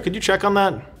anymore. Tara, could you check on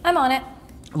that? I'm on it.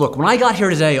 Look, when I got here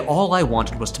today, all I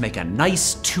wanted was to make a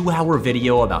nice 2-hour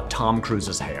video about Tom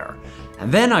Cruise's hair. And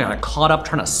then I got caught up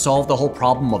trying to solve the whole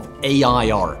problem of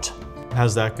AI art.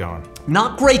 How's that going?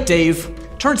 Not great, Dave.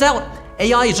 Turns out,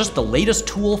 AI is just the latest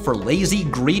tool for lazy,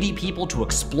 greedy people to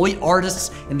exploit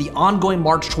artists in the ongoing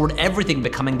march toward everything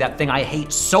becoming that thing I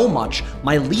hate so much,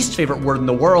 my least favorite word in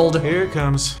the world. Here it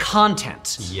comes.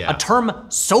 Content. Yeah. A term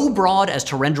so broad as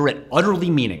to render it utterly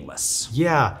meaningless.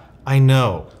 Yeah, I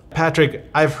know. Patrick,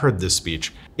 I've heard this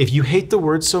speech. If you hate the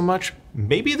word so much,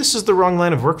 maybe this is the wrong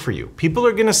line of work for you. People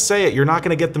are gonna say it, you're not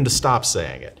gonna get them to stop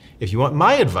saying it. If you want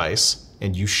my advice,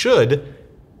 and you should,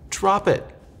 drop it.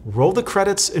 Roll the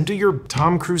credits and do your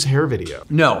Tom Cruise hair video.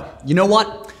 No, you know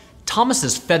what?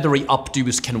 Thomas's feathery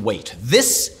updos can wait.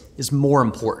 This is more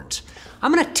important.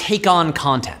 I'm gonna take on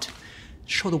content,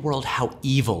 show the world how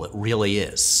evil it really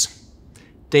is.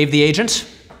 Dave the Agent,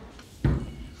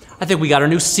 I think we got a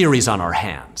new series on our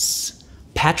hands.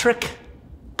 Patrick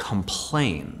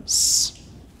Complains.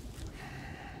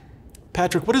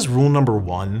 Patrick, what is rule number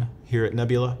 1 here at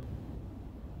Nebula?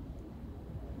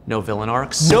 No villain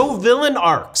arcs? No villain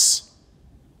arcs!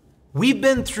 We've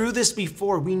been through this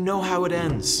before. We know how it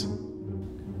ends.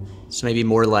 So maybe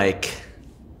more like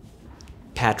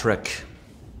Patrick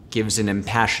gives an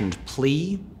impassioned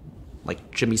plea,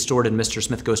 like Jimmy Stewart and Mr.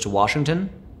 Smith Goes to Washington?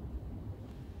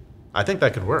 I think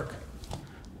that could work.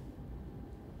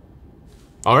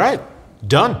 All right,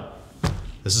 done.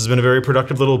 This has been a very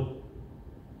productive little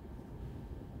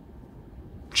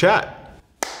chat.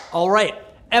 All right,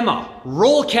 Emma,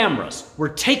 roll cameras. We're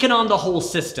taking on the whole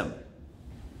system.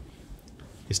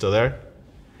 You still there?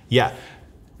 Yeah.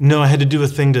 No, I had to do a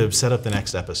thing to set up the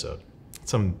next episode.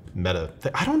 Some meta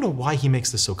thing. I don't know why he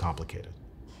makes this so complicated.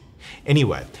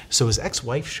 Anyway, so his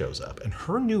ex-wife shows up, and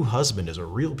her new husband is a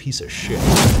real piece of shit.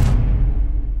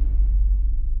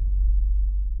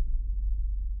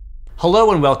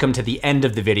 Hello and welcome to the end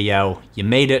of the video. You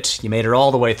made it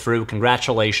all the way through,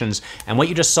 congratulations. And what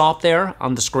you just saw up there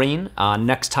on the screen,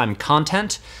 next time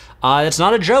content, it's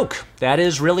not a joke. That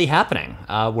is really happening.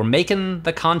 We're making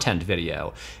the content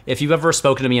video. If you've ever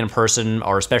spoken to me in person,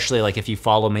 or especially like if you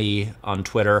follow me on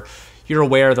Twitter, you're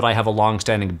aware that I have a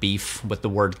long-standing beef with the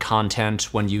word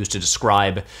content when used to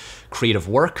describe creative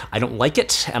work. I don't like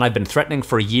it, and I've been threatening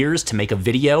for years to make a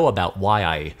video about why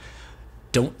I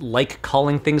don't like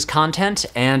calling things content,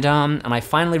 and I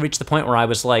finally reached the point where I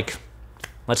was like,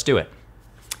 let's do it.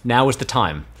 Now is the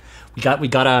time. We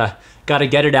gotta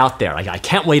get it out there. I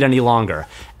can't wait any longer.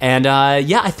 And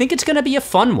yeah, I think it's gonna be a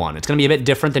fun one. It's gonna be a bit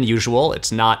different than usual.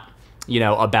 It's not,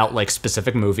 about like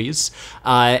specific movies.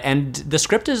 And the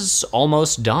script is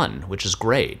almost done, which is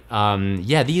great.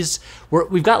 Yeah,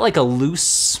 we've got like a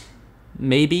loose,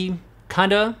 maybe,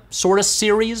 kinda, sorta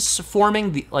series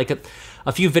forming.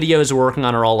 A few videos we're working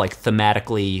on are all like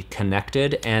thematically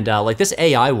connected, and like this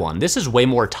AI one, this is way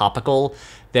more topical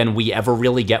than we ever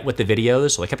really get with the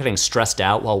videos. So I kept getting stressed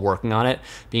out while working on it,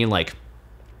 being like,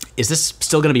 is this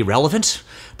still gonna be relevant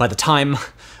by the time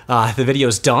the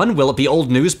video's done? Will it be old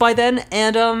news by then?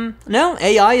 And no,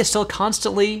 AI is still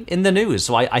constantly in the news,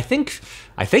 so I think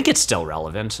it's still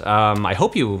relevant. I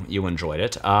hope you enjoyed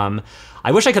it.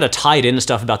 I wish I could have tied in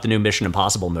stuff about the new Mission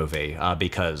Impossible movie,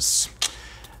 because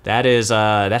that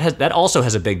also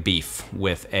has a big beef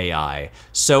with AI.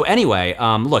 So anyway,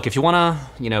 look, if you wanna,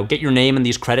 get your name in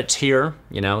these credits here,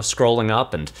 scrolling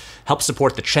up and help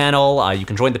support the channel, you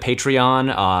can join the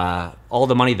Patreon. All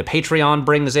the money the Patreon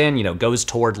brings in, goes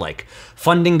toward like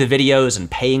funding the videos and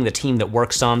paying the team that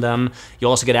works on them. You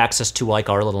also get access to like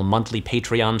our little monthly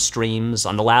Patreon streams.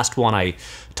 On the last one, I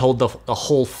told the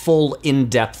whole full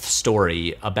in-depth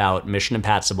story about Mission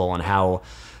Impossible and how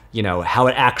how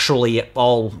it actually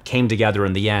all came together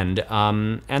in the end.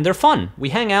 And they're fun. We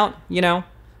hang out,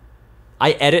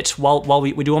 I edit while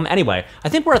we do them. Anyway, I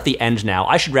think we're at the end now.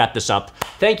 I should wrap this up.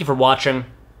 Thank you for watching.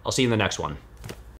 I'll see you in the next one.